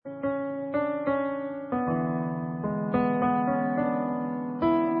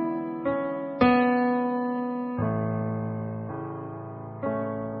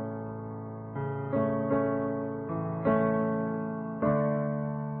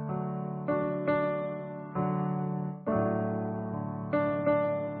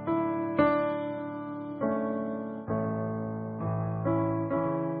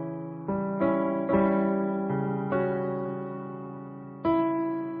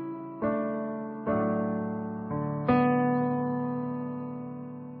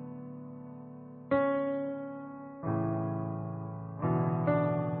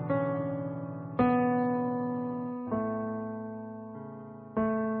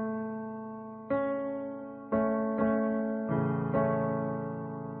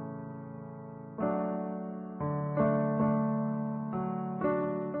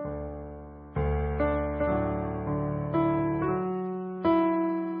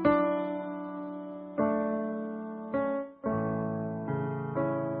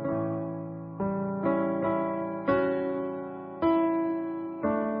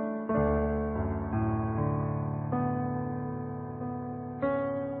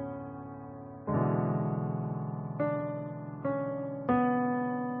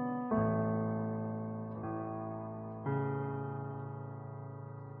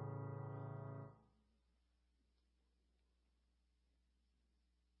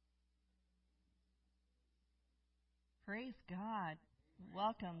Praise God.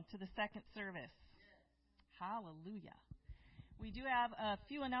 Welcome to the second service. Hallelujah. We do have a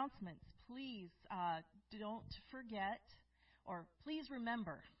few announcements. Please don't forget, or please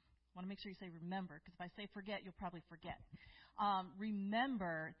remember. I want to make sure you say remember, because if I say forget, you'll probably forget.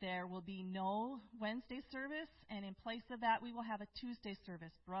 Remember, there will be no Wednesday service, and in place of that, we will have a Tuesday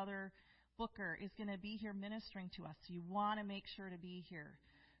service. Brother Booker is going to be here ministering to us, so you want to make sure to be here.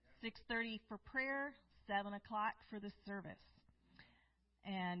 6:30 for prayer, 7 o'clock for the service.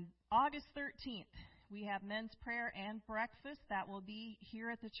 And August 13th, we have men's prayer and breakfast. That will be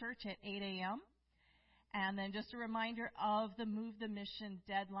here at the church at 8 a.m. And then just a reminder of the Move the Mission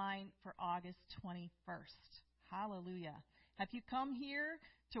deadline for August 21st. Hallelujah. Have you come here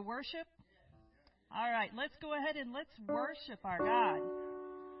to worship? All right, let's go ahead and let's worship our God.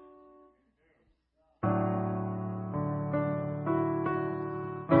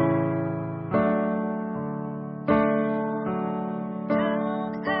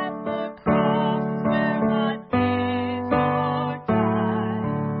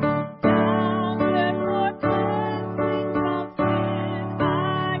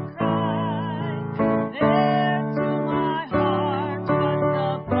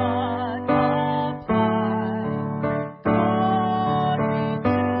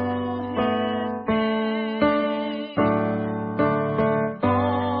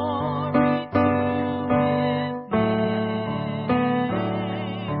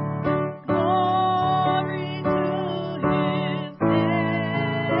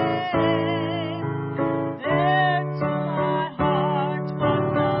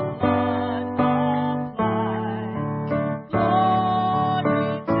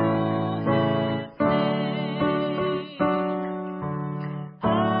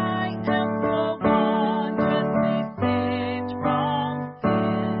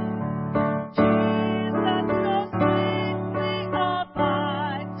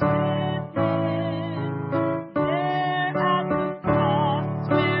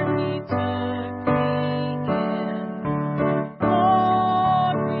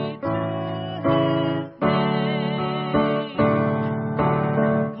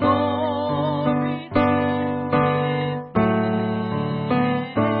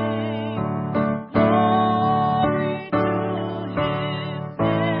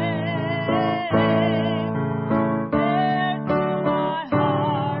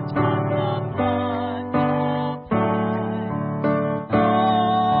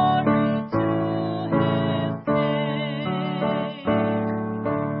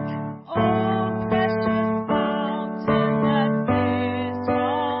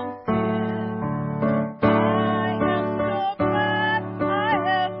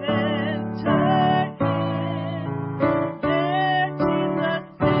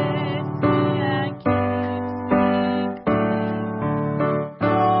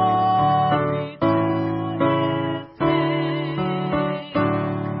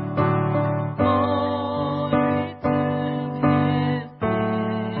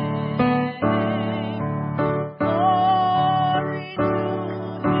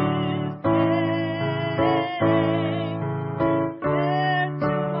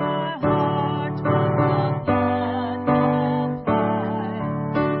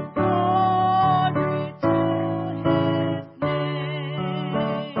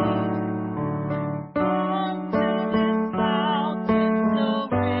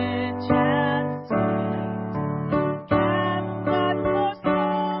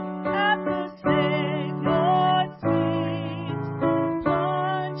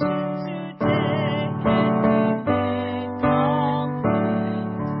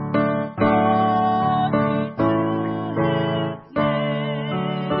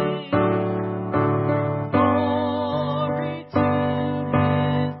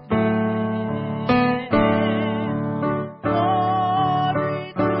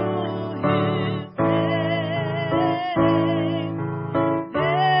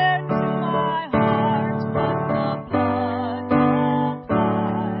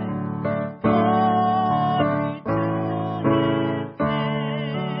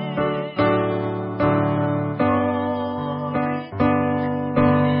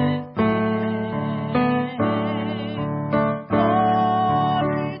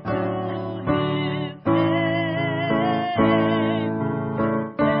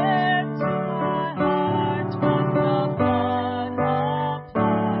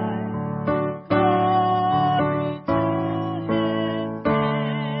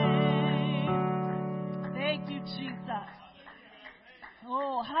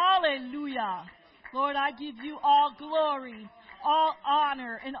 Lord, I give you all glory, all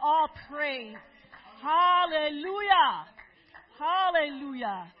honor, and all praise. Hallelujah.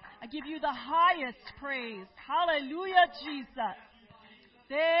 Hallelujah. I give you the highest praise. Hallelujah, Jesus.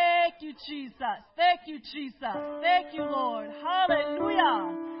 Thank you, Jesus. Thank you, Jesus. Thank you, Lord.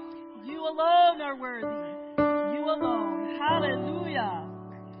 Hallelujah. You alone are worthy. You alone. Hallelujah.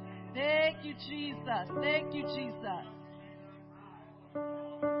 Thank you, Jesus. Thank you, Jesus.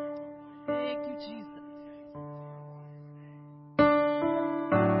 Thank you, Jesus.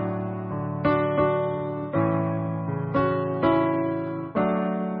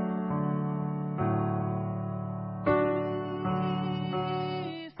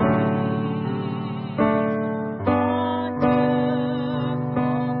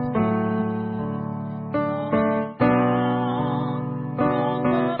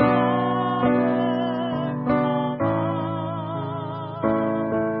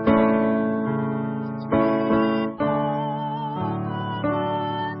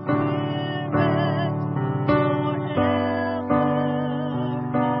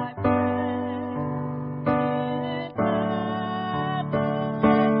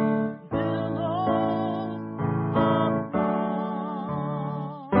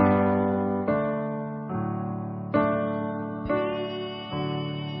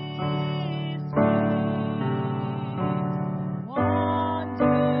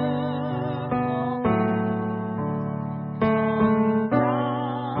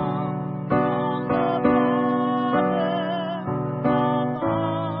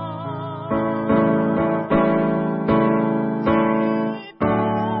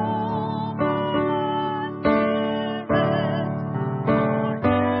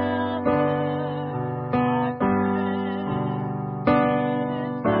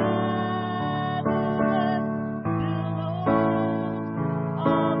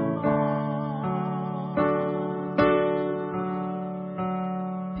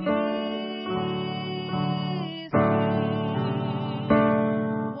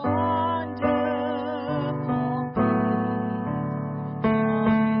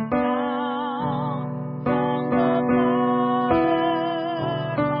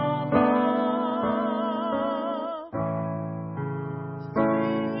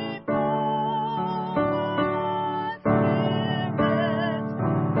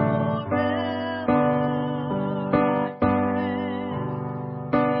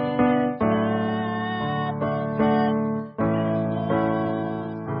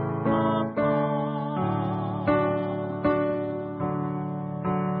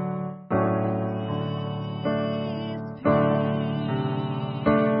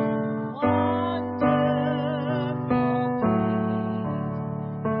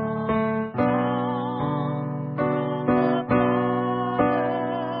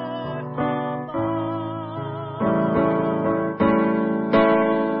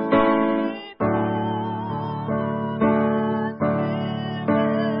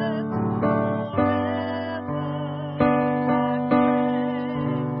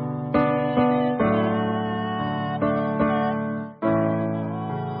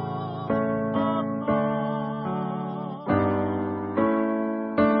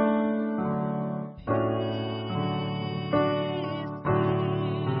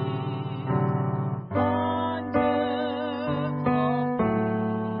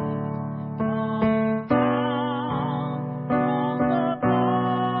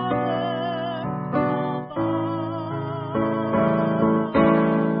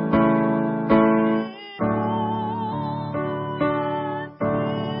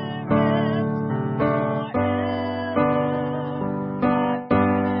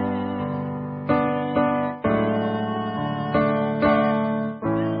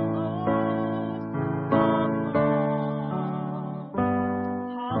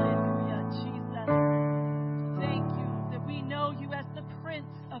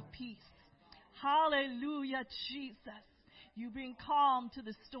 Hallelujah, Jesus. You bring calm to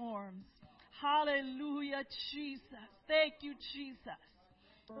the storms. Hallelujah, Jesus. Thank you, Jesus.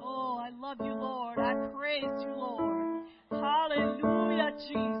 Oh, I love you, Lord. I praise you, Lord. Hallelujah,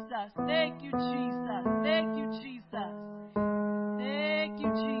 Jesus. Thank you, Jesus. Thank you, Jesus. Thank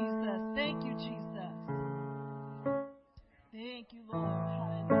you, Jesus. Thank you, Jesus. Thank you, Lord.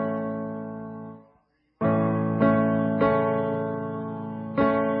 Hallelujah.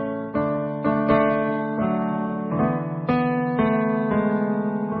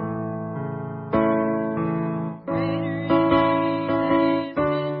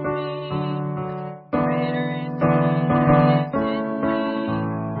 Greater is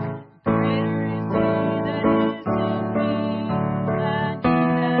He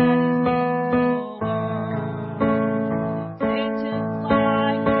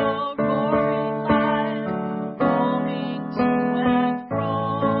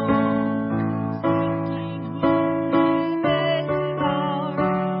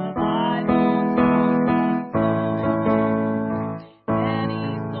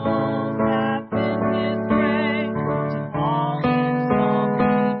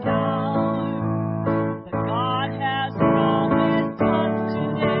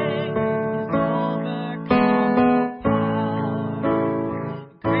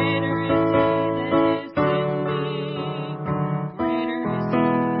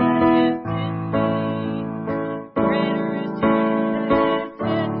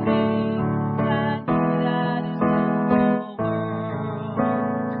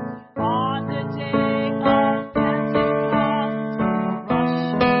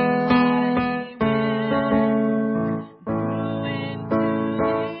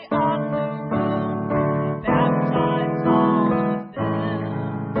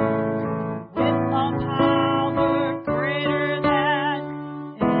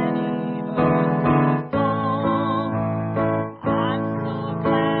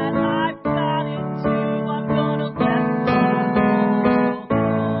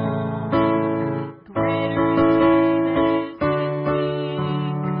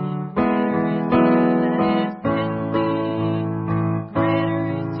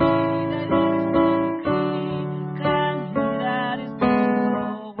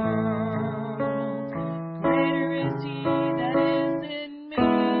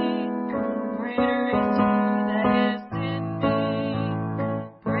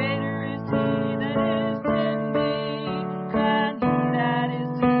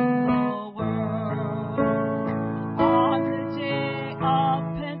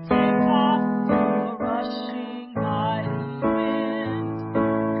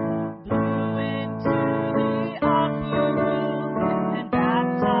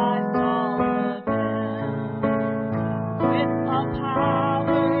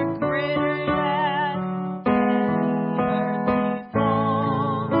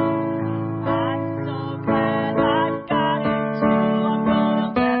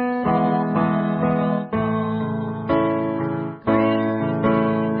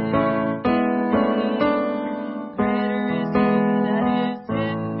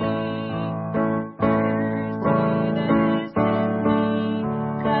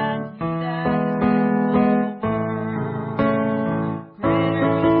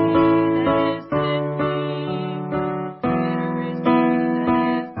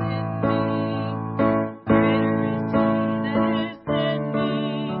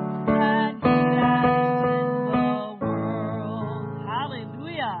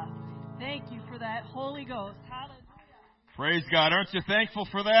Praise God. Aren't you thankful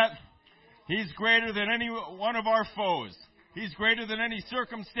for that? He's greater than any one of our foes. He's greater than any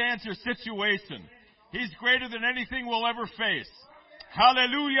circumstance or situation. He's greater than anything we'll ever face.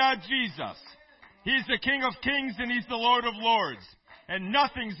 Hallelujah, Jesus. He's the King of Kings and He's the Lord of Lords. And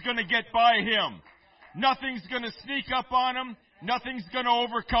nothing's going to get by Him. Nothing's going to sneak up on Him. Nothing's going to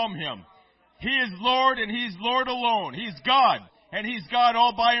overcome Him. He is Lord and He's Lord alone. He's God and He's God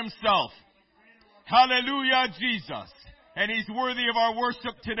all by Himself. Hallelujah, Jesus. And He's worthy of our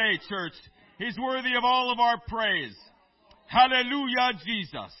worship today, church. He's worthy of all of our praise. Hallelujah,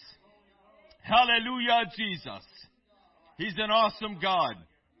 Jesus. Hallelujah, Jesus. He's an awesome God.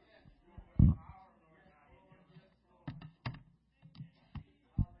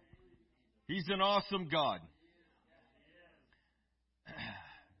 He's an awesome God.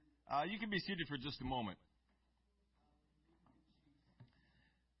 You can be seated for just a moment.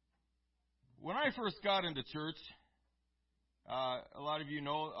 When I first got into church, a lot of you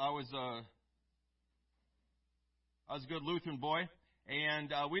know I was a good Lutheran boy,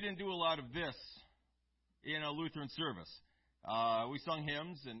 and we didn't do a lot of this in a Lutheran service. We sung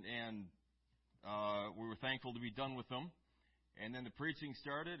hymns, and we were thankful to be done with them. And then the preaching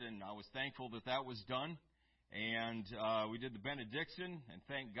started, and I was thankful that that was done. And we did the benediction, and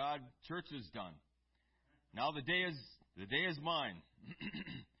thank God, church is done. Now the day is mine.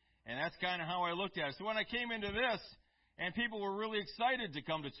 And that's kind of how I looked at it. So when I came into this, and people were really excited to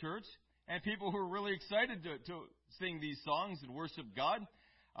come to church, and people were really excited to sing these songs and worship God,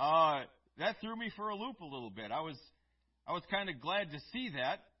 that threw me for a loop a little bit. I was kind of glad to see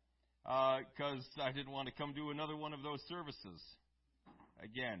that, because I didn't want to come to another one of those services.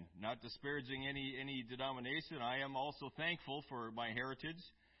 Again, not disparaging any denomination. I am also thankful for my heritage,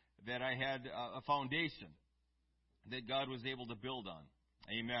 that I had a foundation that God was able to build on.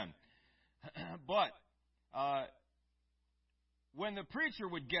 Amen. But when the preacher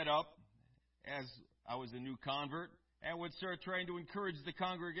would get up, as I was a new convert, and would start trying to encourage the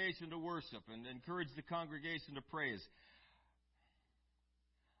congregation to worship and encourage the congregation to praise,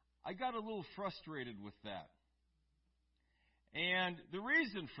 I got a little frustrated with that. And the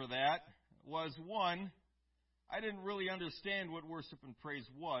reason for that was, one, I didn't really understand what worship and praise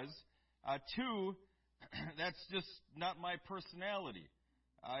was. Two, that's just not my personality.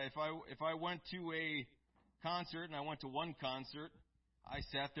 If I went to a concert, and I went to one concert, I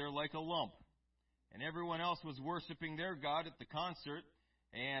sat there like a lump. And everyone else was worshiping their God at the concert,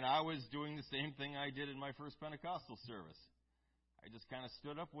 and I was doing the same thing I did in my first Pentecostal service. I just kind of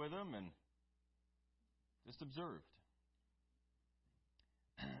stood up with them and just observed.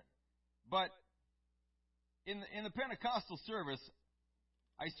 But in the Pentecostal service,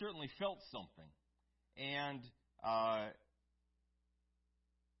 I certainly felt something. And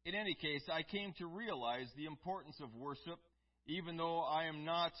in any case, I came to realize the importance of worship, even though I am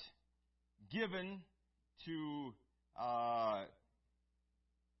not given to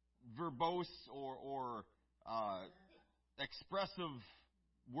verbose or expressive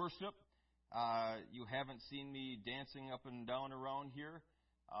worship. You haven't seen me dancing up and down around here.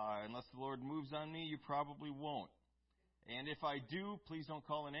 Unless the Lord moves on me, you probably won't. And if I do, please don't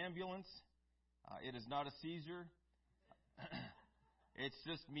call an ambulance. It is not a seizure. It's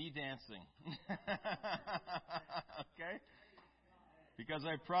just me dancing. Okay? Because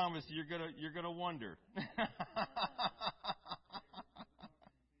I promise you're gonna wonder.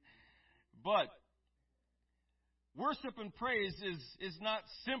 But worship and praise is not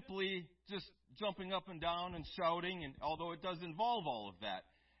simply just jumping up and down and shouting, and although it does involve all of that.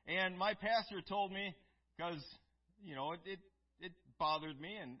 And my pastor told me, because it bothered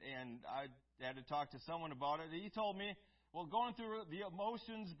me, and I had to talk to someone about it. He told me, well, going through the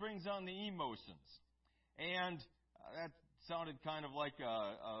emotions brings on the emotions, and that sounded kind of like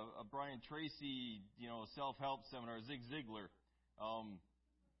a Brian Tracy, self-help seminar, Zig Ziglar.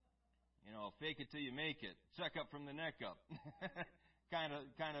 Fake it till you make it. Check up from the neck up.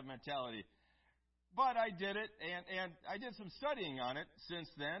 kind of mentality. But I did it, and I did some studying on it since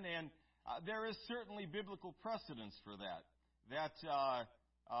then, and there is certainly biblical precedence for that. That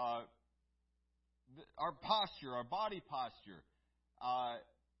our posture, our body posture,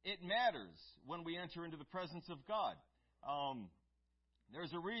 it matters when we enter into the presence of God.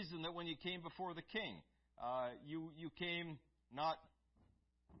 There's a reason that when you came before the king, you came not,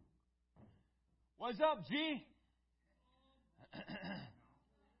 "What's up, G?"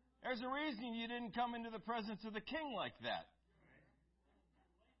 There's a reason you didn't come into the presence of the king like that.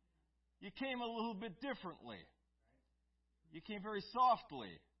 You came a little bit differently. You came very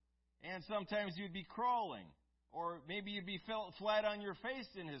softly. And sometimes you'd be crawling. Or maybe you'd be flat on your face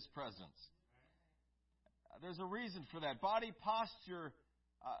in his presence. There's a reason for that. Body posture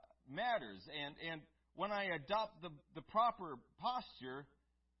matters. And when I adopt the proper posture,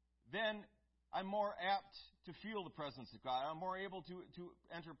 then I'm more apt to feel the presence of God. I'm more able to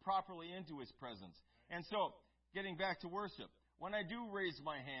enter properly into His presence. And so, getting back to worship, when I do raise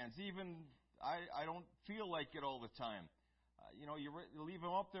my hands, even I don't feel like it all the time. You leave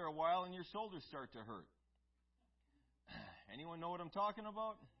them up there a while and your shoulders start to hurt. Anyone know what I'm talking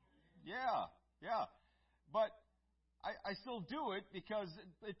about? Yeah. But I still do it because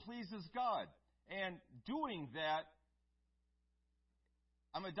it pleases God. And doing that,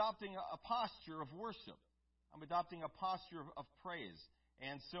 I'm adopting a posture of worship. I'm adopting a posture of praise.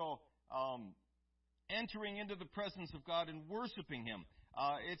 And so, entering into the presence of God and worshiping Him.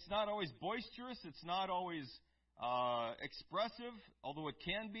 It's not always boisterous. It's not always expressive, although it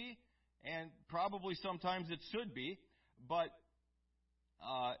can be. And probably sometimes it should be. But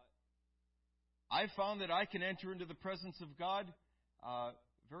I found that I can enter into the presence of God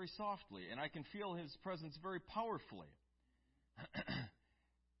very softly. And I can feel His presence very powerfully.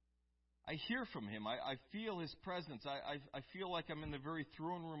 I hear from Him. I feel His presence. I feel like I'm in the very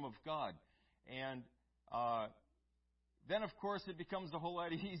throne room of God. And then, of course, it becomes a whole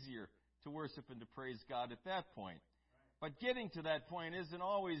lot easier to worship and to praise God at that point. But getting to that point isn't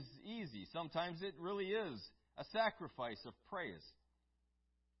always easy. Sometimes it really is a sacrifice of praise.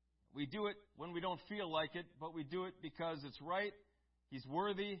 We do it when we don't feel like it, but we do it because it's right, He's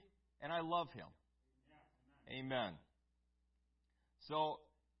worthy, and I love Him. Amen. So,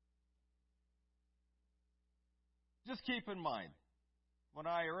 just keep in mind, when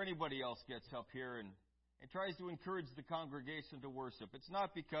I or anybody else gets up here and tries to encourage the congregation to worship, it's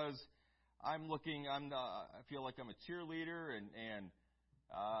not because I feel like I'm a cheerleader and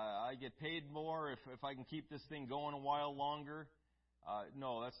I get paid more if I can keep this thing going a while longer.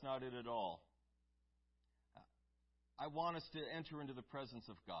 No, that's not it at all. I want us to enter into the presence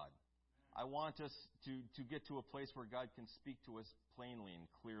of God. I want us to get to a place where God can speak to us plainly and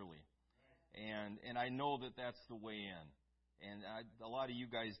clearly. And I know that that's the way in. And a lot of you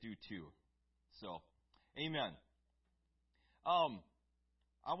guys do too. So, amen.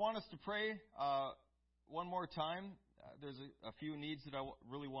 I want us to pray one more time. There's a few needs that I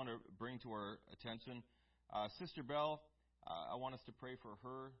really want to bring to our attention. Sister Bell, I want us to pray for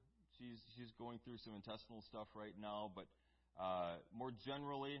her. She's going through some intestinal stuff right now, but more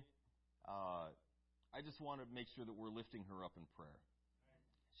generally, I just want to make sure that we're lifting her up in prayer.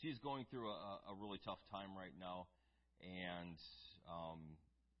 She's going through a really tough time right now, and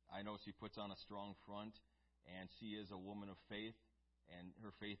I know she puts on a strong front, and she is a woman of faith, and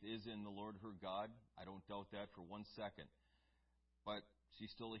her faith is in the Lord her God. I don't doubt that for 1 second. But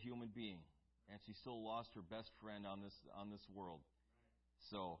she's still a human being, and she still lost her best friend on this world.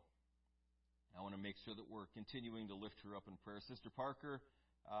 So I want to make sure that we're continuing to lift her up in prayer. Sister Parker,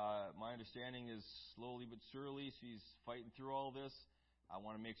 my understanding is slowly but surely she's fighting through all this. I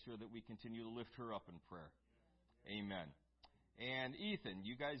want to make sure that we continue to lift her up in prayer. Amen. And Ethan,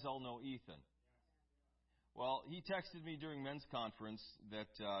 you guys all know Ethan. Well, he texted me during men's conference that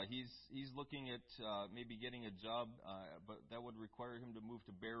he's looking at maybe getting a job, but that would require him to move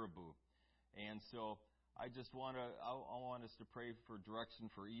to Baraboo. And so I want us to pray for direction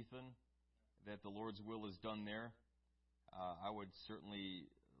for Ethan, that the Lord's will is done there. I would certainly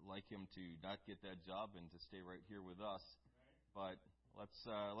like him to not get that job and to stay right here with us. But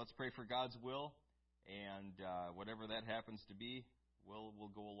let's pray for God's will, and whatever that happens to be,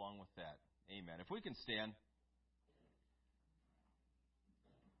 we'll go along with that. Amen. If we can stand.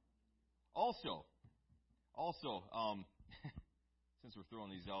 Also, since we're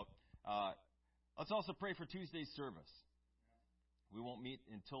throwing these out, let's also pray for Tuesday's service. We won't meet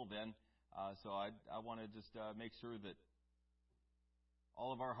until then, so I want to just make sure that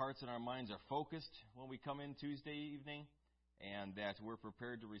all of our hearts and our minds are focused when we come in Tuesday evening, and that we're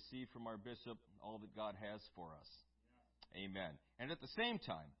prepared to receive from our bishop all that God has for us. Amen. And at the same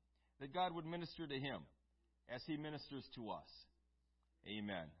time, that God would minister to him as he ministers to us.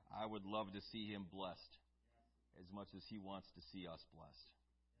 Amen. I would love to see him blessed as much as he wants to see us blessed.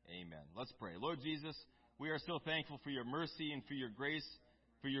 Amen. Let's pray. Lord Jesus, we are so thankful for your mercy and for your grace,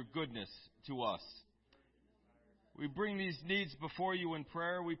 for your goodness to us. We bring these needs before you in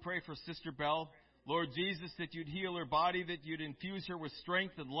prayer. We pray for Sister Bell. Lord Jesus, that you'd heal her body, that you'd infuse her with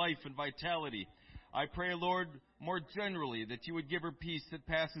strength and life and vitality. I pray, Lord, more generally, that you would give her peace that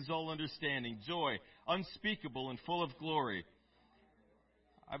passes all understanding, joy, unspeakable and full of glory.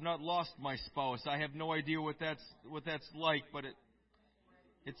 I've not lost my spouse. I have no idea what that's like, but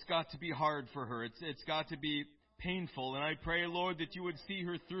it's got to be hard for her. It's got to be painful. And I pray, Lord, that you would see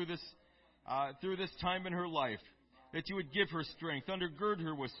her through this through this time in her life, that you would give her strength, undergird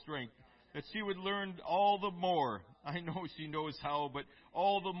her with strength, that she would learn all the more. I know she knows how, but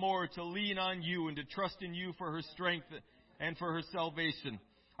all the more to lean on you and to trust in you for her strength and for her salvation.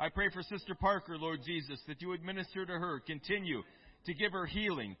 I pray for Sister Parker, Lord Jesus, that you would minister to her, continue to give her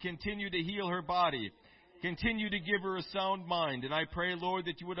healing, continue to heal her body, continue to give her a sound mind. And I pray, Lord,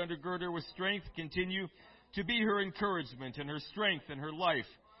 that you would undergird her with strength, continue to be her encouragement and her strength and her life.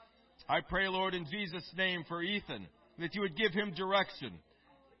 I pray, Lord, in Jesus' name for Ethan, that you would give him direction.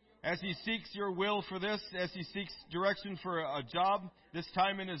 As he seeks your will for this, as he seeks direction for a job this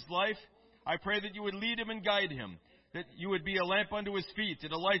time in his life, I pray that you would lead him and guide him, that you would be a lamp unto his feet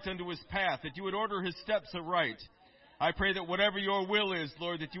and a light unto his path, that you would order his steps aright. I pray that whatever your will is,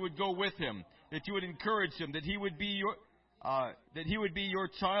 Lord, that you would go with him, that you would encourage him, that he would be your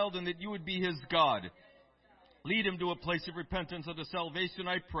child, and that you would be his God. Lead him to a place of repentance unto salvation,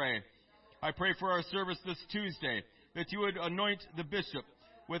 I pray. I pray for our service this Tuesday, that you would anoint the bishop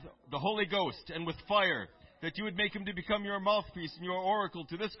with the Holy Ghost and with fire, that you would make him to become your mouthpiece and your oracle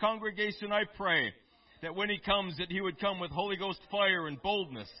to this congregation. I pray that when he comes, that he would come with Holy Ghost fire and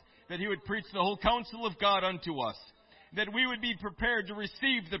boldness, that he would preach the whole counsel of God unto us, that we would be prepared to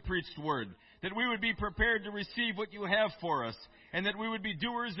receive the preached word, that we would be prepared to receive what you have for us, and that we would be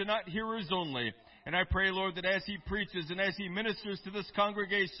doers and not hearers only. And I pray, Lord, that as he preaches and as he ministers to this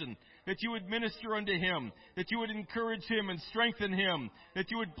congregation, that you would minister unto him, that you would encourage him and strengthen him,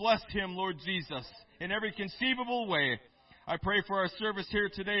 that you would bless him, Lord Jesus, in every conceivable way. I pray for our service here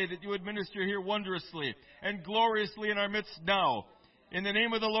today, that you would minister here wondrously and gloriously in our midst now. In the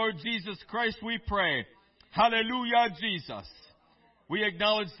name of the Lord Jesus Christ we pray. Hallelujah, Jesus. We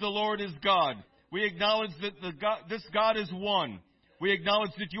acknowledge the Lord is God. We acknowledge that this God is one. We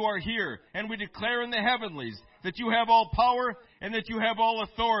acknowledge that you are here, and we declare in the heavenlies that you have all power and that you have all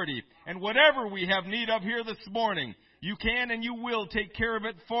authority. And whatever we have need of here this morning, you can and you will take care of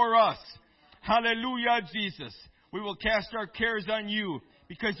it for us. Hallelujah, Jesus. We will cast our cares on you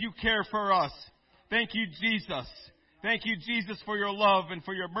because you care for us. Thank you, Jesus. Thank you, Jesus, for your love and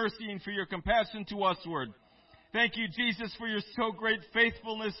for your mercy and for your compassion to usward. Thank you, Jesus, for your so great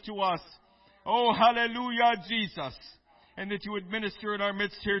faithfulness to us. Oh, hallelujah, Jesus. And that you would minister in our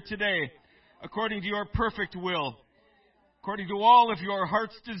midst here today, according to your perfect will, according to all of your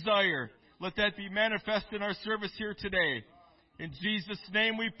heart's desire. Let that be manifest in our service here today. In Jesus'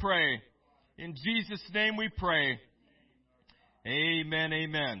 name we pray. In Jesus' name we pray. Amen,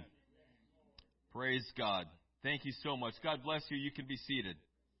 amen. Praise God. Thank you so much. God bless you. You can be seated.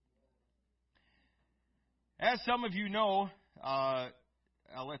 As some of you know,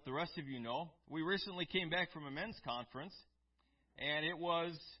 I'll let the rest of you know, we recently came back from a men's conference, and it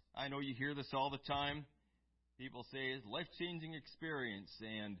was, I know you hear this all the time, people say it's a life-changing experience,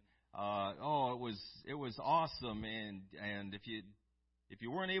 and it was awesome, and if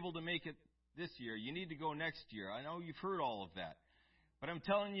you weren't able to make it this year, you need to go next year. I know you've heard all of that, but I'm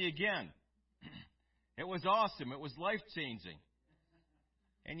telling you again, it was awesome, it was life-changing,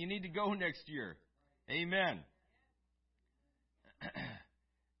 and you need to go next year. Amen.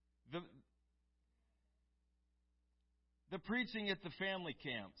 The preaching at the family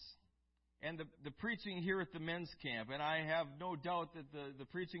camps and the preaching here at the men's camp, and I have no doubt that the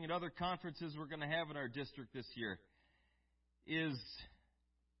preaching at other conferences we're going to have in our district this year it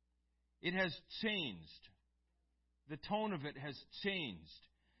has changed. The tone of it has changed.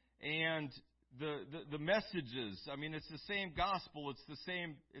 And the messages, I mean, it's the same gospel, it's the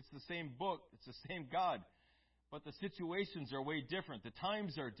same book, it's the same God, but the situations are way different. The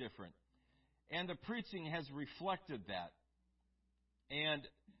times are different. And the preaching has reflected that. And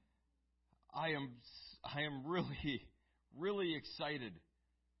I am really, really excited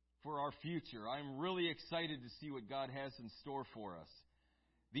for our future. I'm really excited to see what God has in store for us.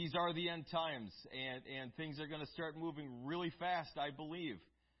 These are the end times, and things are going to start moving really fast, I believe.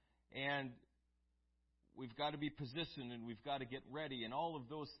 And we've got to be positioned, and we've got to get ready, and all of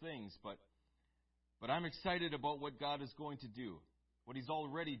those things. But I'm excited about what God is going to do, what He's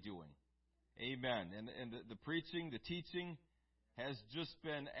already doing. Amen. And the preaching, the teaching has just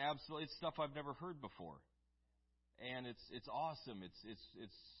been absolutely, it's stuff I've never heard before. And it's awesome. It's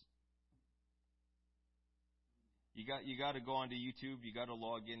you got to go onto YouTube, you got to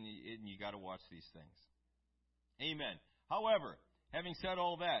log in, and you got to watch these things. Amen. However, having said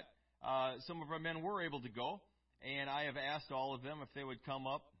all that, some of our men were able to go, and I have asked all of them if they would come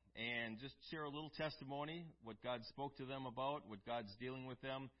up and just share a little testimony, what God spoke to them about, what God's dealing with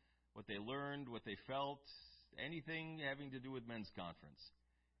them, what they learned, what they felt, anything having to do with men's conference.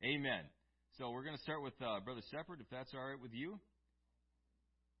 Amen. So we're going to start with Brother Shepard, if that's all right with you.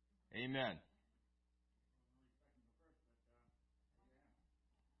 Amen.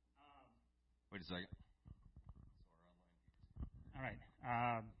 Wait a second. All right.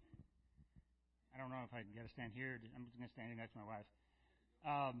 I don't know if I can get a stand here. I'm just going to stand here next to my wife.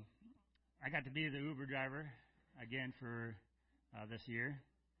 I got to be the Uber driver again for this year.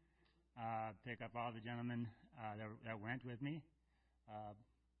 Pick up all the gentlemen that went with me.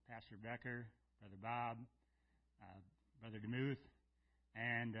 Pastor Becker, Brother Bob, Brother DeMuth,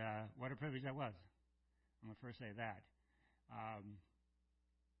 and what a privilege that was. I'm going to first say that.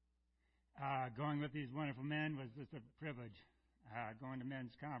 Going with these wonderful men was just a privilege. Going to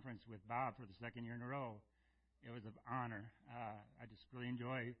men's conference with Bob for the second year in a row, it was an honor. I just really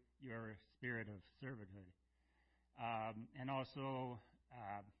enjoy your spirit of servanthood. And also,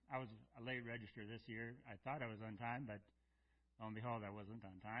 I was a late register this year. I thought I was on time, but lo and behold, I wasn't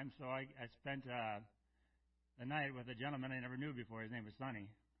on time. So I spent the night with a gentleman I never knew before. His name was Sonny,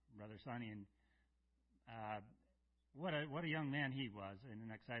 Brother Sonny, and what a young man he was, and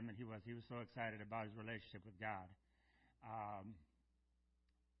an excitement he was. He was so excited about his relationship with God.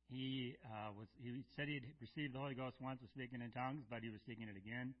 He said he'd received the Holy Ghost once with speaking in tongues, but he was speaking it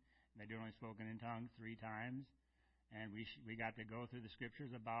again. They'd only spoken in tongues 3 times, and we got to go through the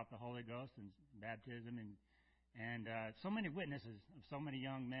scriptures about the Holy Ghost and baptism, and so many witnesses of so many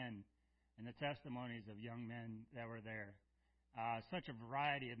young men, and the testimonies of young men that were there. Such a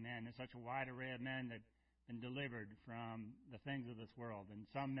variety of men, and such a wide array of men that been delivered from the things of this world, and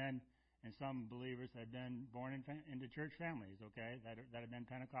some men. And some believers have been born into church families, okay, that have been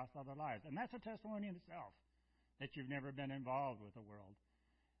Pentecostal all their lives. And that's a testimony in itself, that you've never been involved with the world.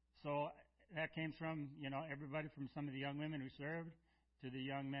 So that came from, everybody from some of the young women who served to the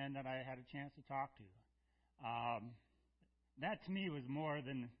young men that I had a chance to talk to. That to me was more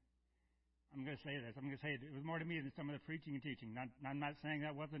than, I'm going to say this, it was more to me than some of the preaching and teaching. I'm not saying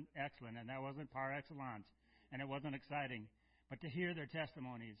that wasn't excellent and that wasn't par excellence and it wasn't exciting, but to hear their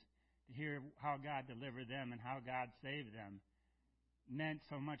testimonies, to hear how God delivered them and how God saved them meant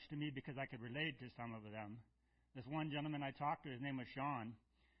so much to me because I could relate to some of them. This one gentleman I talked to, his name was Sean,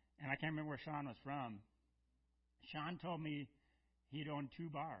 and I can't remember where Sean was from. Sean told me he'd owned 2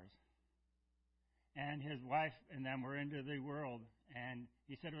 bars, and his wife and them were into the world, and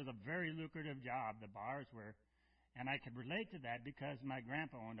he said it was a very lucrative job, the bars were, and I could relate to that because my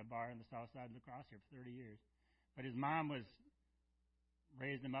grandpa owned a bar on the south side of La Crosse here for 30 years, but his mom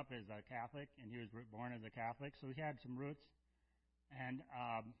raised him up as a Catholic, and he was born as a Catholic, so he had some roots. And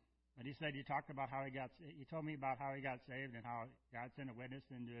but he said he told me about how he got saved and how God sent a witness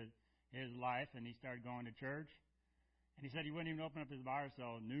into his life, and he started going to church. And he said he wouldn't even open up his bar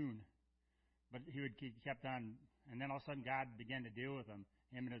till noon, but he kept on. And then all of a sudden, God began to deal with him.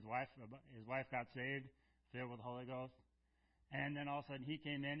 Him and his wife. His wife got saved, filled with the Holy Ghost, and then all of a sudden he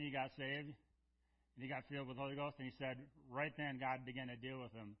came in, he got saved. And he got filled with the Holy Ghost, and he said, right then God began to deal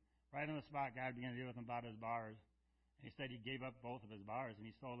with him. Right on the spot, God began to deal with him about his bars. And he said he gave up both of his bars, and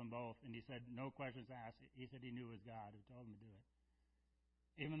he sold them both. And he said, no questions asked. He said he knew it was God who told him to do it,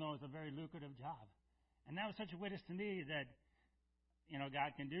 even though it was a very lucrative job. And that was such a witness to me that,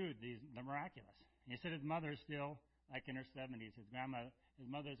 God can do the miraculous. He said his mother is still like in her 70s. His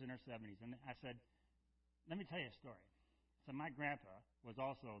mother's in her 70s. And I said, let me tell you a story. So my grandpa was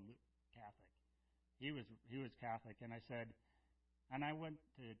also Catholic. He was Catholic, and I said, and I went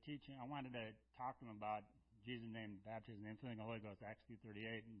to teach him. I wanted to talk to him about Jesus' name, baptism, and filling the Holy Ghost, Acts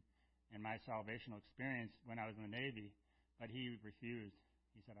 2:38, and my salvational experience when I was in the Navy. But he refused.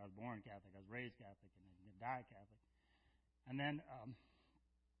 He said I was born Catholic, I was raised Catholic, and I'm going to die Catholic. And then,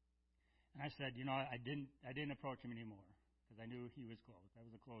 and I said, I didn't approach him anymore because I knew he was closed. That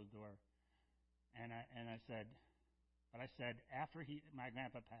was a closed door. And I said, after my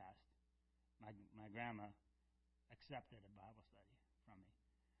grandpa passed. My grandma accepted a Bible study from me.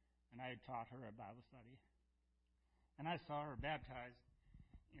 And I had taught her a Bible study. And I saw her baptized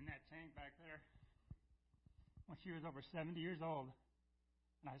in that tank back there when she was over 70 years old.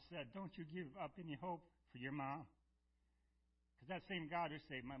 And I said, don't you give up any hope for your mom. Because that same God who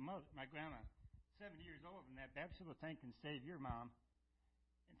saved my grandma, 70 years old, and that baptismal tank can save your mom.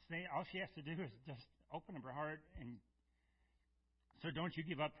 And all she has to do is just open up her heart. And so don't you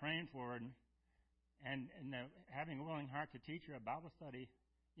give up praying for her. And having a willing heart to teach her a Bible study,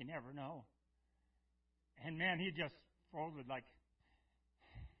 you never know. And man, he just folded like,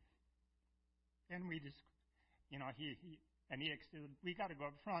 and we just, we got to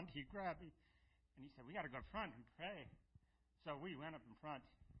go up front. He grabbed me, and he said, we got to go up front and pray. So we went up in front,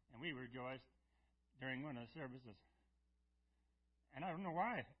 and we rejoiced during one of the services. And I don't know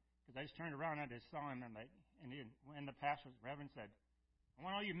why, because I just turned around and I just saw him, and the pastor, Reverend, said, I I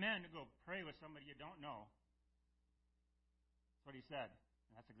want all you men to go pray with somebody you don't know. That's what he said.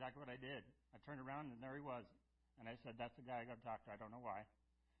 And that's exactly what I did. I turned around, and there he was. And I said, that's the guy I got to talk to. I don't know why.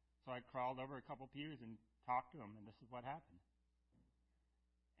 So I crawled over a couple pews and talked to him, and this is what happened.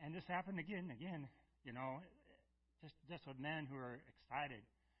 And this happened again and again, you know, just with men who are excited.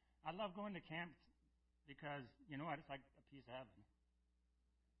 I love going to camps because, you know what, it's like a piece of heaven.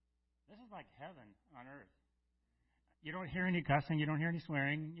 This is like heaven on earth. You don't hear any cussing. You don't hear any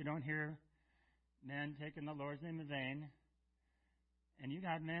swearing. You don't hear men taking the Lord's name in vain. And you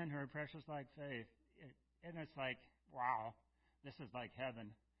got men who are precious like faith. And it's like, wow, this is like heaven.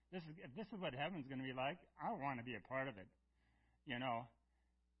 If this is what heaven's going to be like, I want to be a part of it, you know.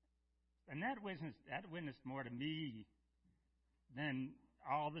 And that witnessed more to me than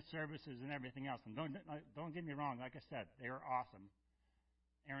all the services and everything else. And don't get me wrong, like I said, they were awesome.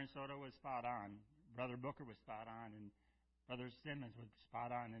 Aaron Soto was spot on. Brother Booker was spot on. And Brother Simmons was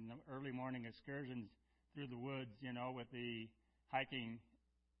spot on. And the early morning excursions through the woods, you know, with the hiking,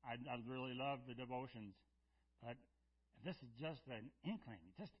 I really loved the devotions. But if this is just an inkling,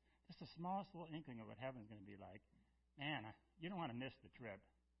 just the smallest little inkling of what heaven's going to be like, man, you don't want to miss the trip.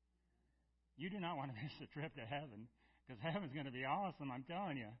 You do not want to miss the trip to heaven, because heaven's going to be awesome, I'm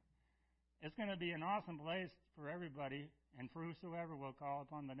telling you. It's going to be an awesome place for everybody and for whosoever will call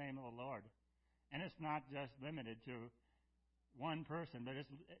upon the name of the Lord. And it's not just limited to one person, but it's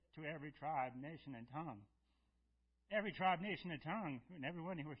to every tribe, nation, and tongue. Every tribe, nation, and tongue, and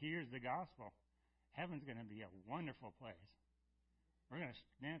everyone who hears the gospel. Heaven's going to be a wonderful place. We're going to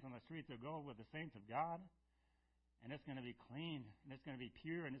dance on the streets of gold with the saints of God, and it's going to be clean, and it's going to be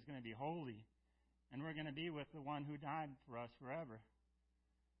pure, and it's going to be holy, and we're going to be with the one who died for us forever.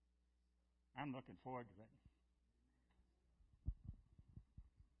 I'm looking forward to it.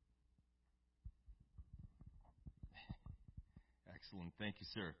 Excellent. Thank you,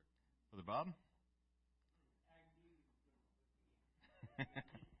 sir. Brother Bob?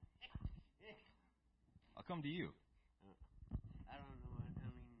 I'll come to you. I don't know what,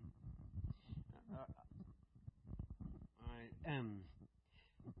 I mean,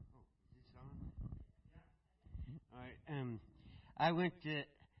 is this on? All right, I went to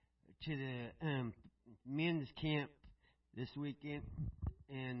the men's camp this weekend,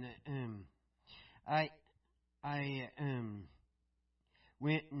 and I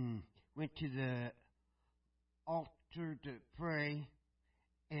went to the altar to pray,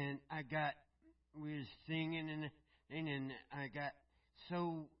 and we was singing and I got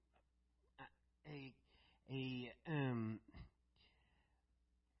so I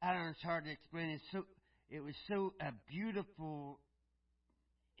don't know, it's hard to explain. It was so beautiful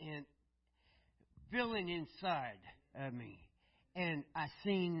and feeling inside of me, and I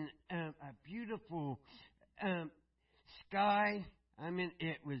seen a beautiful sky. I mean,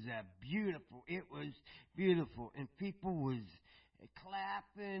 it was beautiful, and people was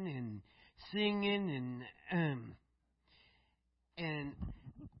clapping and singing, and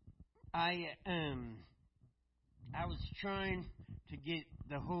I was trying to get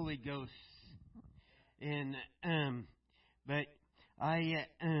the Holy Ghost, and but I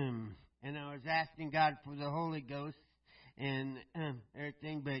was asking God for the Holy Ghost and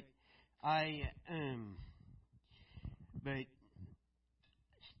everything, but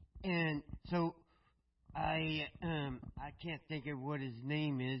so I can't think of what his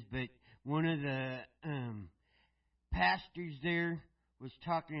name is, but one of the pastors there was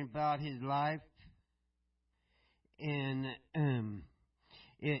talking about his life, and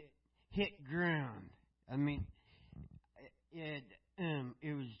it hit ground. I mean, it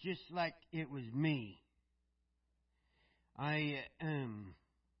was just like it was me.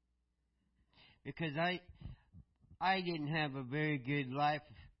 Because I didn't have a very good life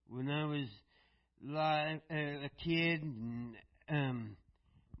when I was a kid, and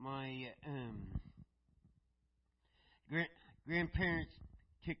my grandparents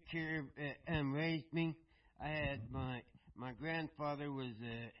took care of, raised me. I had my grandfather was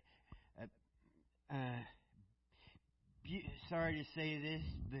sorry to say this,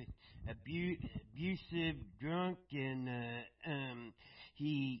 but abusive drunk, and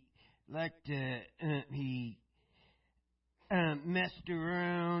he liked to he messed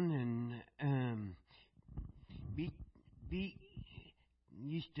around and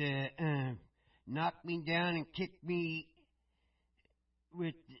used to knock me down and kick me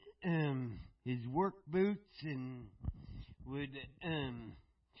with his work boots, and would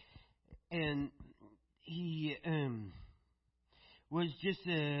and he was just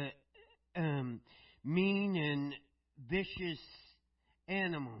a mean and vicious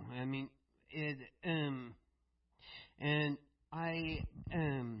animal. I mean, and I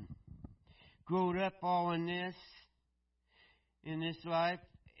growed up all in this life,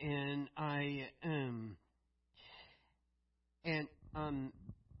 and and I'm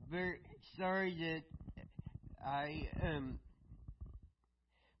very sorry that I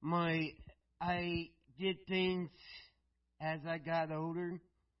did things as I got older,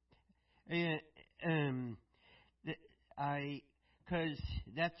 and because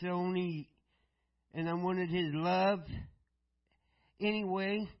that's the only, and I wanted His love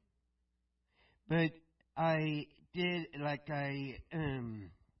anyway, but I did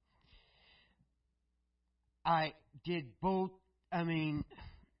I did both. I mean,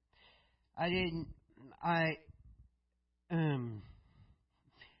 I didn't. I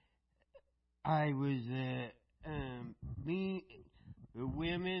was me with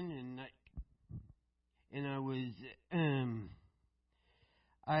women, and I was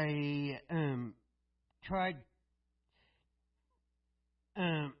I tried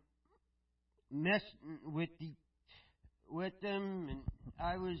messing with them, and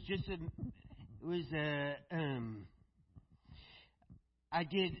I was just I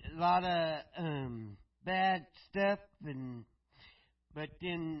did a lot of bad stuff, but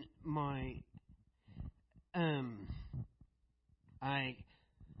then I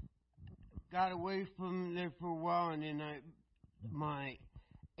got away from there for a while, and then my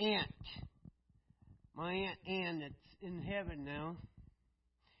aunt Ann, that's in heaven now,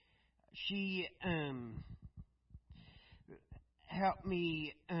 she helped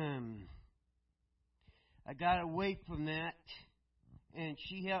me. I got away from that, and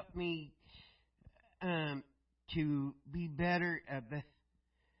she helped me to be better.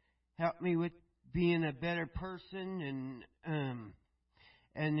 Helped me with being a better person, and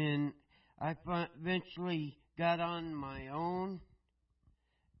then I eventually got on my own,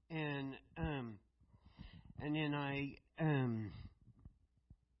 and then I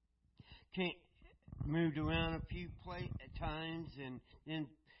moved around a few times, and then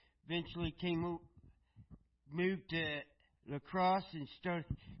eventually moved to La Crosse and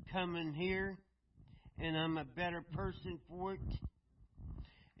started coming here, and I'm a better person for it.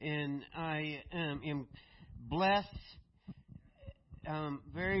 And I am blessed. I'm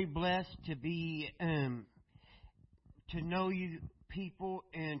very blessed to be to know you people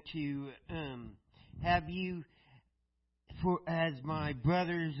and to have you as my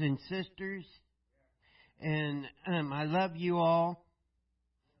brothers and sisters. And I love you all.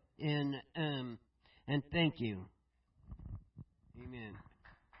 And thank you. Amen.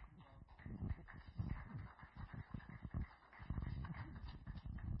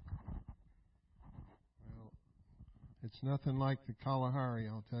 Well, it's nothing like the Kalahari,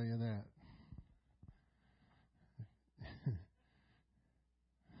 I'll tell you that.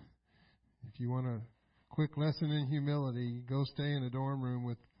 If you want a quick lesson in humility, go stay in a dorm room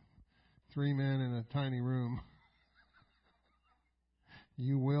with 3 men in a tiny room.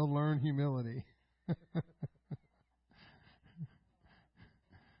 You will learn humility.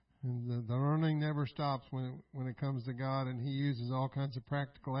 And the learning never stops when it comes to God, and He uses all kinds of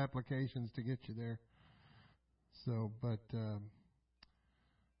practical applications to get you there. So, but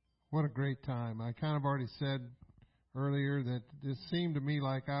what a great time. I kind of already said earlier that this seemed to me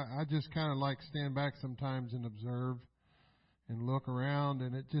like I just kind of like stand back sometimes and observe and look around,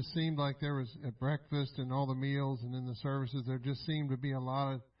 and it just seemed like there was at breakfast and all the meals and in the services, there just seemed to be a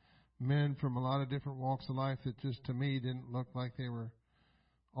lot of men from a lot of different walks of life that just to me didn't look like they were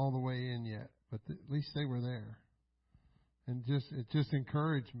all the way in yet, but at least they were there, and it just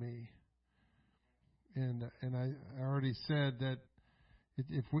encouraged me. And I already said that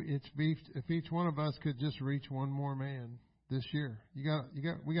if each one of us could just reach one more man this year, we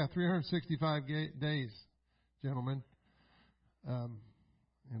got 365 days, gentlemen.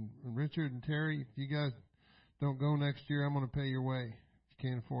 And Richard and Terry, if you guys don't go next year, I'm going to pay your way. If you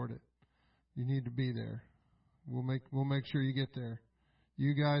can't afford it, you need to be there. We'll make sure you get there.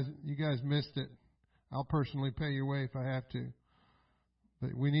 You guys missed it. I'll personally pay your way if I have to.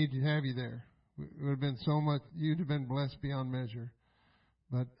 But we need to have you there. It would have been so much. You'd have been blessed beyond measure.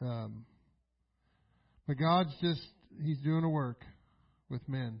 But God's He's doing a work with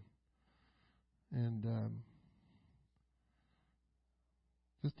men. And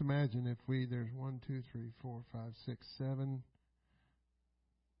just imagine if there's 1, 2, 3, 4, 5, 6, 7,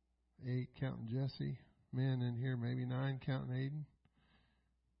 8 counting Jesse, men in here, maybe 9 counting Aiden.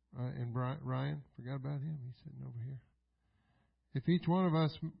 And Ryan, forgot about him. He's sitting over here. If each one of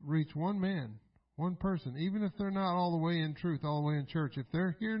us reach one man, one person, even if they're not all the way in truth, all the way in church, if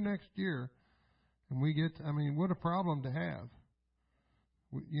they're here next year and we what a problem to have.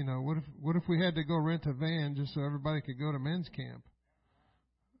 what if we had to go rent a van just so everybody could go to men's camp?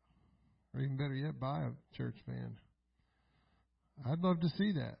 Or even better yet, buy a church van. I'd love to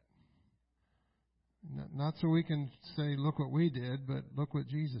see that. Not so we can say, look what we did, but look what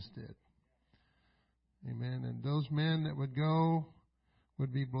Jesus did. Amen. And those men that would go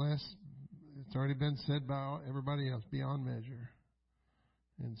would be blessed. It's already been said by everybody else, beyond measure.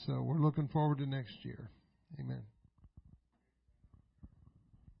 And so we're looking forward to next year. Amen.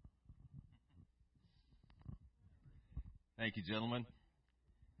 Thank you, gentlemen.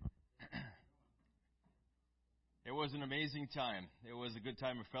 It was an amazing time. It was a good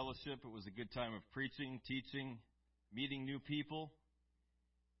time of fellowship. It was a good time of preaching, teaching, meeting new people,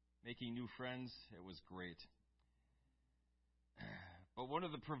 making new friends. It was great. But one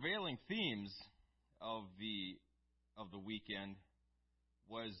of the prevailing themes of the weekend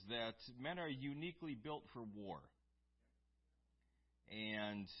was that men are uniquely built for war.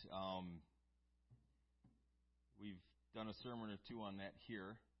 And we've done a sermon or two on that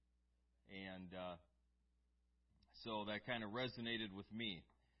here. And so that kind of resonated with me,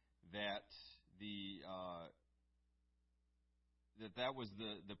 that that was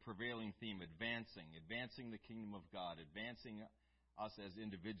the prevailing theme, advancing the kingdom of God, advancing us as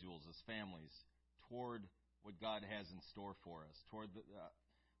individuals, as families, toward what God has in store for us, toward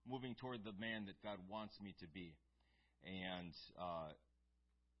moving toward the man that God wants me to be. And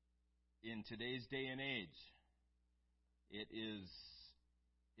in today's day and age, it is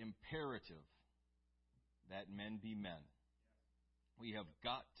imperative that men be men. We have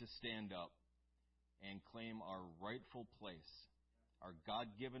got to stand up and claim our rightful place, our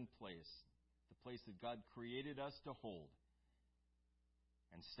God-given place, the place that God created us to hold,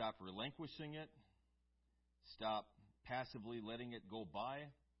 and stop relinquishing it, stop passively letting it go by.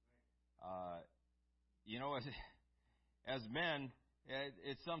 As men,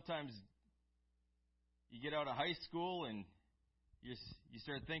 it's sometimes you get out of high school and you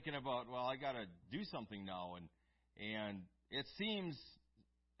start thinking about, well, I got to do something now, and it seems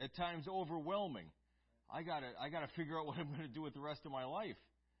at times overwhelming. I got to figure out what I'm going to do with the rest of my life.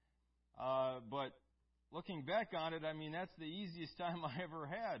 But looking back on it, I mean, that's the easiest time I ever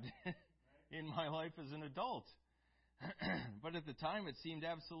had in my life as an adult. But at the time, it seemed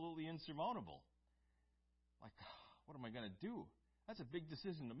absolutely insurmountable. Like, what am I going to do? That's a big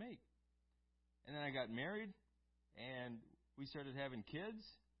decision to make. And then I got married, and we started having kids,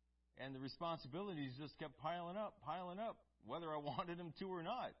 and the responsibilities just kept piling up, whether I wanted them to or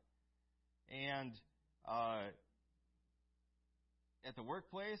not. And at the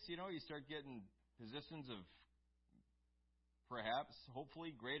workplace, you start getting positions of perhaps,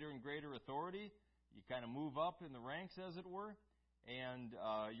 hopefully, greater and greater authority. You kind of move up in the ranks, as it were, and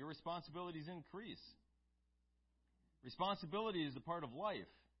your responsibilities increase. Responsibility is a part of life.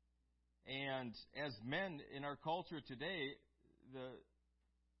 And as men in our culture today,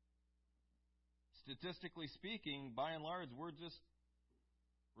 statistically speaking, by and large, we're just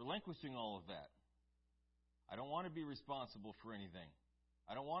relinquishing all of that. I don't want to be responsible for anything.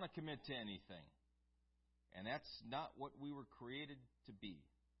 I don't want to commit to anything. And that's not what we were created to be.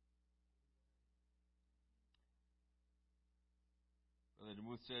 Brother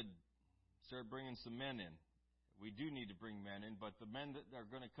DeMuth said, start bringing some men in. We do need to bring men in, but the men that are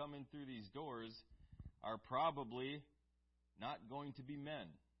going to come in through these doors are probably not going to be men,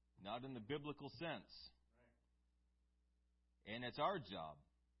 not in the biblical sense. Right. And it's our job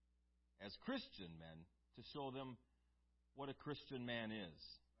as Christian men to show them what a Christian man is.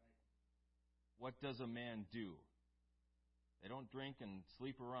 Right. What does a man do? They don't drink and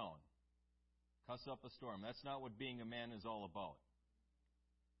sleep around, cuss up a storm. That's not what being a man is all about.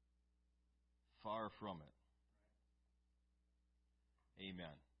 Far from it.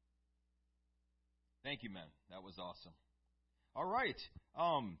 Amen. Thank you, men. That was awesome. All right.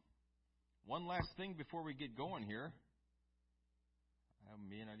 One last thing before we get going here. I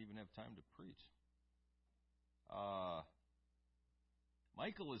may not even have time to preach.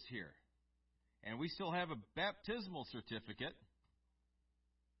 Michael is here. And we still have a baptismal certificate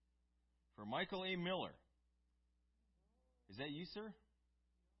for Michael A. Miller. Is that you, sir?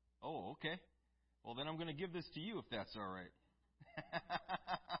 Oh, okay. Well, then I'm going to give this to you if that's all right.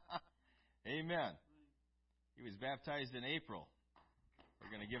 Amen. He was baptized in April. We're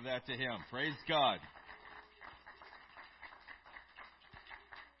going to give that to him. Praise God.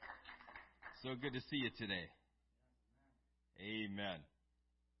 So good to see you today. Amen.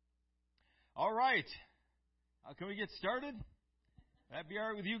 All right. Can we get started? That be all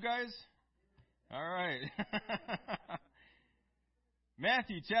right with you guys? All right.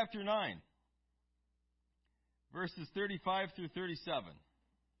 Matthew chapter 9. Verses 35 through 37.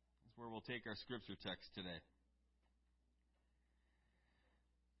 where we'll take our scripture text today.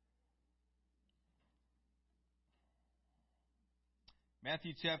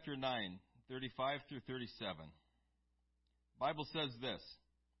 Matthew chapter 9, 35 through 37. The Bible says this.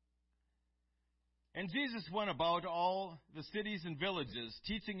 And Jesus went about all the cities and villages,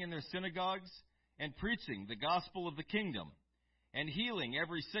 teaching in their synagogues and preaching the gospel of the kingdom, and healing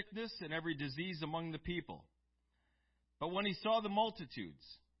every sickness and every disease among the people. But when he saw the multitudes,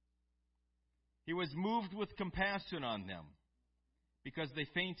 he was moved with compassion on them, because they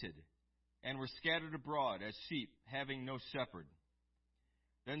fainted and were scattered abroad as sheep having no shepherd.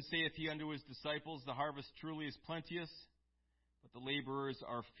 Then saith he unto his disciples, the harvest truly is plenteous, but the laborers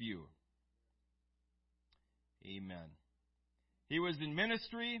are few. Amen. He was in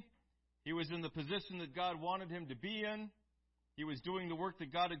ministry. He was in the position that God wanted him to be in. He was doing the work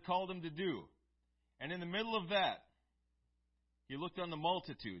that God had called him to do. And in the middle of that, he looked on the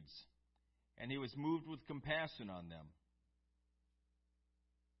multitudes, and he was moved with compassion on them,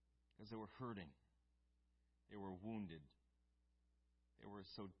 because they were hurting. They were wounded. They were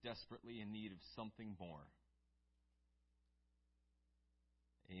so desperately in need of something more.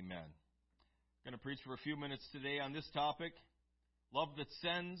 Amen. I'm going to preach for a few minutes today on this topic: love that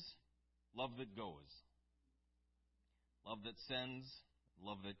sends, love that goes. Love that sends,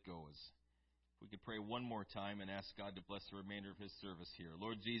 love that goes. If we could pray one more time and ask God to bless the remainder of His service here.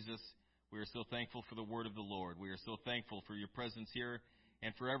 Lord Jesus, we are so thankful for the word of the Lord. We are so thankful for your presence here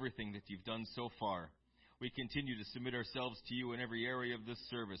and for everything that you've done so far. We continue to submit ourselves to you in every area of this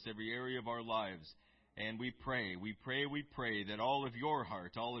service, every area of our lives. And we pray that all of your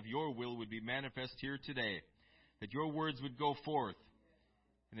heart, all of your will would be manifest here today, that your words would go forth,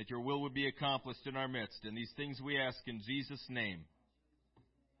 and that your will would be accomplished in our midst. And these things we ask in Jesus' name.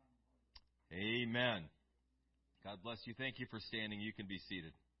 Amen. God bless you. Thank you for standing. You can be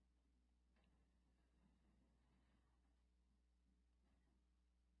seated.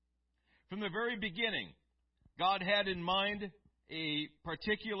 From the very beginning, God had in mind a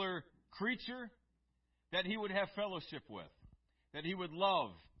particular creature that he would have fellowship with, that he would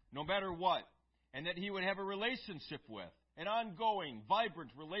love no matter what, and that he would have a relationship with, an ongoing,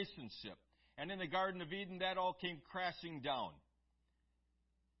 vibrant relationship. And in the Garden of Eden, that all came crashing down.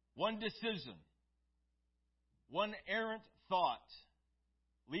 One decision, one errant thought,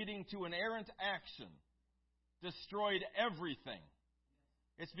 leading to an errant action, destroyed everything.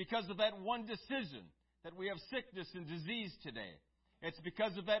 It's because of that one decision that we have sickness and disease today. It's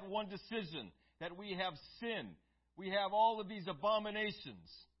because of that one decision that we have sin. We have all of these abominations.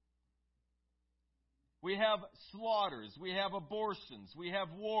 We have slaughters. We have abortions. We have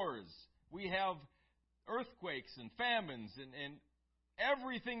wars. We have earthquakes and famines and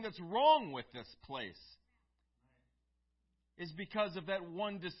everything that's wrong with this place is because of that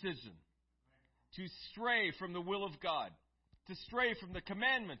one decision to stray from the will of God, to stray from the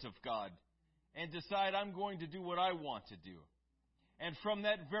commandment of God, and decide I'm going to do what I want to do. And from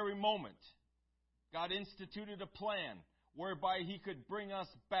that very moment, God instituted a plan whereby He could bring us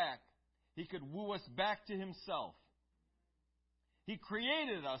back. He could woo us back to Himself. He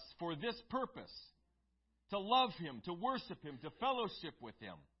created us for this purpose, to love Him, to worship Him, to fellowship with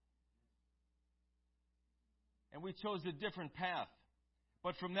Him. And we chose a different path.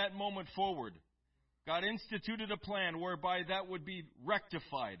 But from that moment forward, God instituted a plan whereby that would be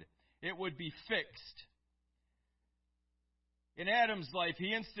rectified. It would be fixed. In Adam's life,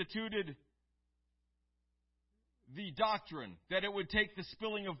 He instituted the doctrine that it would take the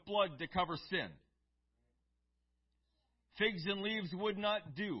spilling of blood to cover sin. Figs and leaves would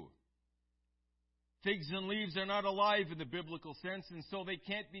not do. Figs and leaves are not alive in the biblical sense, and so they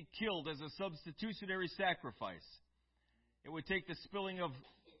can't be killed as a substitutionary sacrifice. It would take the spilling of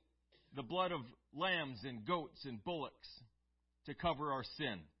the blood of lambs and goats and bullocks to cover our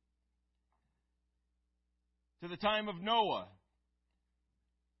sin. To the time of Noah,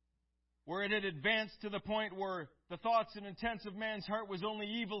 where it had advanced to the point where the thoughts and intents of man's heart was only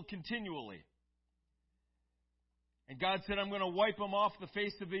evil continually. And God said, I'm going to wipe them off the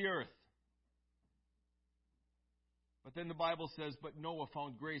face of the earth. But then the Bible says, but Noah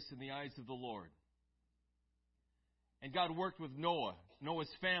found grace in the eyes of the Lord. And God worked with Noah,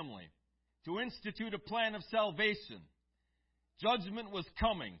 Noah's family, to institute a plan of salvation. Judgment was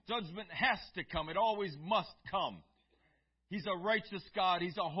coming. Judgment has to come. It always must come. He's a righteous God.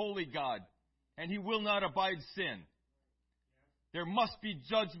 He's a holy God. And He will not abide sin. There must be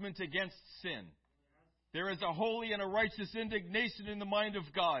judgment against sin. There is a holy and a righteous indignation in the mind of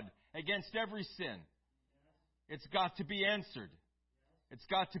God against every sin. It's got to be answered. It's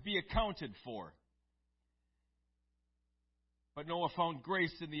got to be accounted for. But Noah found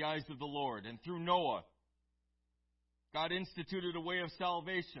grace in the eyes of the Lord. And through Noah, God instituted a way of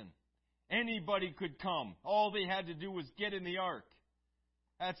salvation. Anybody could come. All they had to do was get in the ark.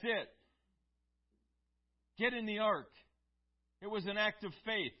 That's it. Get in the ark. It was an act of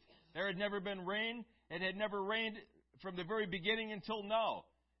faith. There had never been rain. It had never rained from the very beginning until now.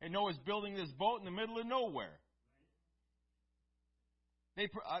 And Noah's building this boat in the middle of nowhere.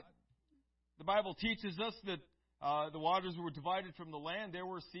 The Bible teaches us that the waters were divided from the land. There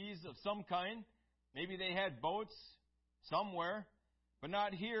were seas of some kind. Maybe they had boats somewhere, but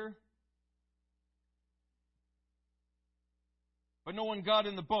not here. But no one got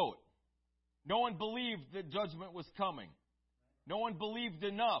in the boat. No one believed that judgment was coming. No one believed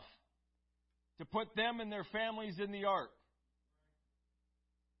enough to put them and their families in the ark,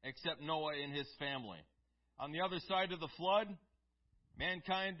 except Noah and his family. On the other side of the flood,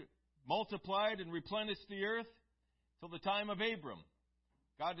 mankind multiplied and replenished the earth till the time of Abram.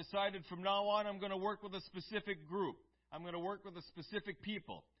 God decided from now on, I'm going to work with a specific group. I'm going to work with a specific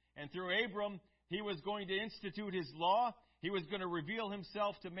people. And through Abram, he was going to institute his law. He was going to reveal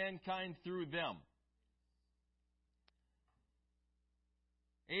himself to mankind through them.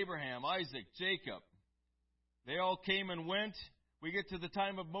 Abraham, Isaac, Jacob, they all came and went. We get to the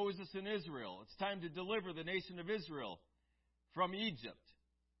time of Moses and Israel. It's time to deliver the nation of Israel from Egypt.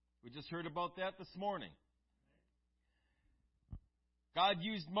 We just heard about that this morning. God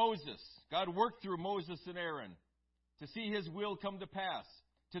used Moses. God worked through Moses and Aaron to see His will come to pass,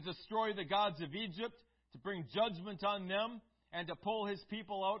 to destroy the gods of Egypt, to bring judgment on them, and to pull His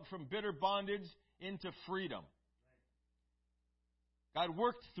people out from bitter bondage into freedom. God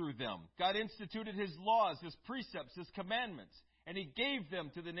worked through them. God instituted His laws, His precepts, His commandments, and He gave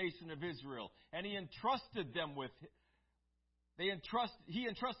them to the nation of Israel, and He entrusted them with He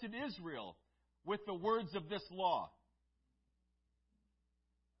entrusted Israel with the words of this law.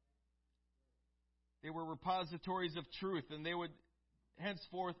 They were repositories of truth, and they would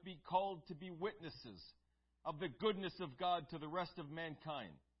henceforth be called to be witnesses of the goodness of God to the rest of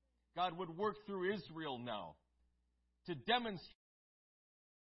mankind. God would work through Israel now to demonstrate